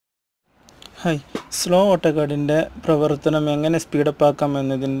Hi slow ഓട്ടോകാഡിൻ്റെ പ്രവർത്തനം എങ്ങനെ speed up ആക്കാം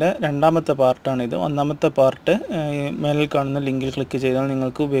എന്നതിൻ്റെ രണ്ടാമത്തെ പാർട്ടാണിത്. ഒന്നാമത്തെ പാർട്ട് മേലിൽ കാണുന്ന ലിങ്കിൽ ക്ലിക്ക് ചെയ്താൽ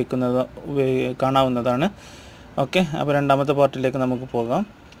നിങ്ങൾക്ക് കാണാവുന്നതാണ്. ഓക്കെ, അപ്പോൾ രണ്ടാമത്തെ പാർട്ടിലേക്ക് നമുക്ക് പോകാം.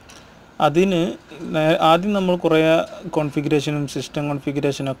 അതിന് ആദ്യം നമ്മൾ കുറേ കോൺഫിഗറേഷനും സിസ്റ്റം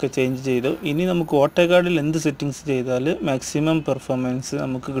കോൺഫിഗറേഷനും ഒക്കെ ചേഞ്ച് ചെയ്തു. ഇനി നമുക്ക് ഓട്ടോകാഡിൽ എന്ത് സെറ്റിങ്സ് ചെയ്താൽ മാക്സിമം പെർഫോമൻസ്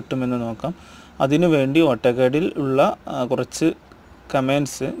നമുക്ക് കിട്ടുമെന്ന് നോക്കാം. അതിനു വേണ്ടി ഓട്ടോകാഡിൽ ഉള്ള കുറച്ച്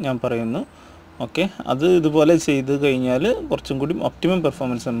കമാൻഡ്സ് ഞാൻ പറയുന്നു. ഓക്കെ, അത് ഇതുപോലെ ചെയ്ത് കഴിഞ്ഞാൽ കുറച്ചും കൂടി ഒപ്റ്റിമം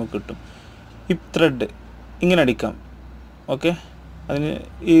പെർഫോമൻസ് നമുക്ക് കിട്ടും. ഈ ത്രെഡ് ഇങ്ങനെ അടിക്കാം. ഓക്കെ, അതിന്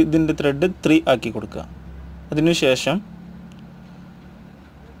ഇതിൻ്റെ ത്രെഡ് 3 ആക്കി കൊടുക്കുക. അതിനുശേഷം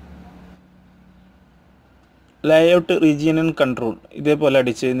ലേഔട്ട് റീജിയൻ ആൻഡ് കൺട്രോൾ ഇതേപോലെ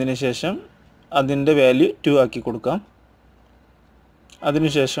അടിച്ചതിന് ശേഷം അതിൻ്റെ വാല്യൂ 2 ആക്കി കൊടുക്കാം.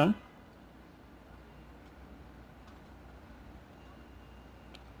 അതിനുശേഷം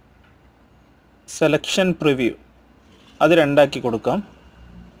സെലക്ഷൻ പ്രിവ്യൂ അത് 2 ആക്കി കൊടുക്കാം.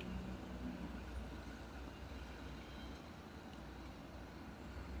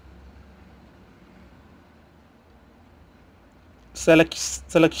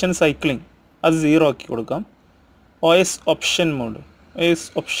 സെലക്ഷൻ സൈക്ലിംഗ് അത് 0 ആക്കി കൊടുക്കാം. OS option mode OS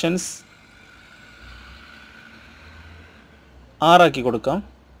options 6 ആക്കി കൊടുക്കാം.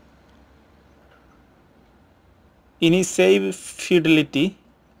 ഇനി സേവ് ഫിഡിലിറ്റി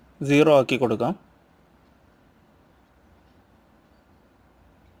 0 ആക്കി കൊടുക്കാം.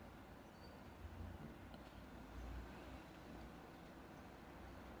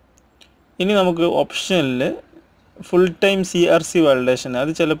 ഇനി നമുക്ക് ഓപ്ഷനിൽ ഫുൾ ടൈം CRC വാലിഡേഷൻ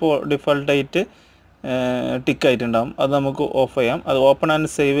അത് ചിലപ്പോൾ ഡിഫോൾട്ടായിട്ട് ടിക്കായിട്ടുണ്ടാകും. അത് നമുക്ക് ഓഫ് ചെയ്യാം. അത് ഓപ്പൺ ആൻഡ്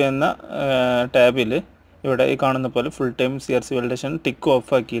സേവ് എന്ന ടാബിൽ ഇവിടെ ഈ കാണുന്ന പോലെ full time CRC validation tick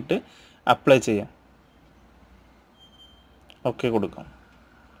of ആക്കിയിട്ട് അപ്ലൈ ചെയ്യാം. ഓക്കെ കൊടുക്കാം.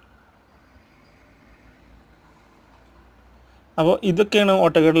 അപ്പോൾ ഇതൊക്കെയാണ്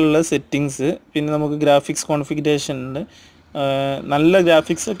ഓട്ടോകാഡിലുള്ള സെറ്റിങ്സ്. പിന്നെ നമുക്ക് ഗ്രാഫിക്സ് കോൺഫിഗറേഷനുണ്ട്. നല്ല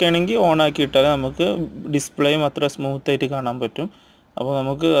ഗ്രാഫിക്സ് ഒക്കെ ആണെങ്കിൽ ഓൺ ആക്കിയിട്ടാൽ നമുക്ക് ഡിസ്പ്ലേയും അത്ര സ്മൂത്തായിട്ട് കാണാൻ പറ്റും. അപ്പോൾ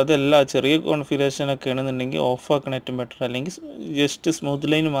നമുക്ക് അതെല്ലാം ചെറിയ കോൺഫിഗറേഷനൊക്കെ ആണെന്നുണ്ടെങ്കിൽ ഓഫ് ആക്കണം ഏറ്റവും ബെറ്റർ. അല്ലെങ്കിൽ ജസ്റ്റ്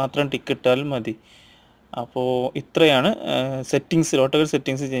സ്മൂത്ത് ലൈൻ മാത്രം ടിക്ക് ഇട്ടാൽ മതി. അപ്പോൾ ഇത്രയാണ് സെറ്റിങ്സ്. ഓട്ടോകാഡ്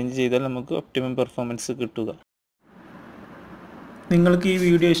സെറ്റിങ്സ് ചേഞ്ച് ചെയ്താൽ നമുക്ക് ഒപ്റ്റിമം പെർഫോമൻസ് കിട്ടുക. നിങ്ങൾക്ക് ഈ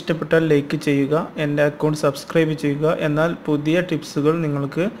വീഡിയോ ഇഷ്ടപ്പെട്ടാൽ ലൈക്ക് ചെയ്യുക, എൻ്റെ അക്കൗണ്ട് സബ്സ്ക്രൈബ് ചെയ്യുക. എന്നാൽ പുതിയ ടിപ്സുകൾ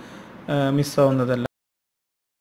നിങ്ങൾക്ക് മിസ്സാവുന്നതല്ല.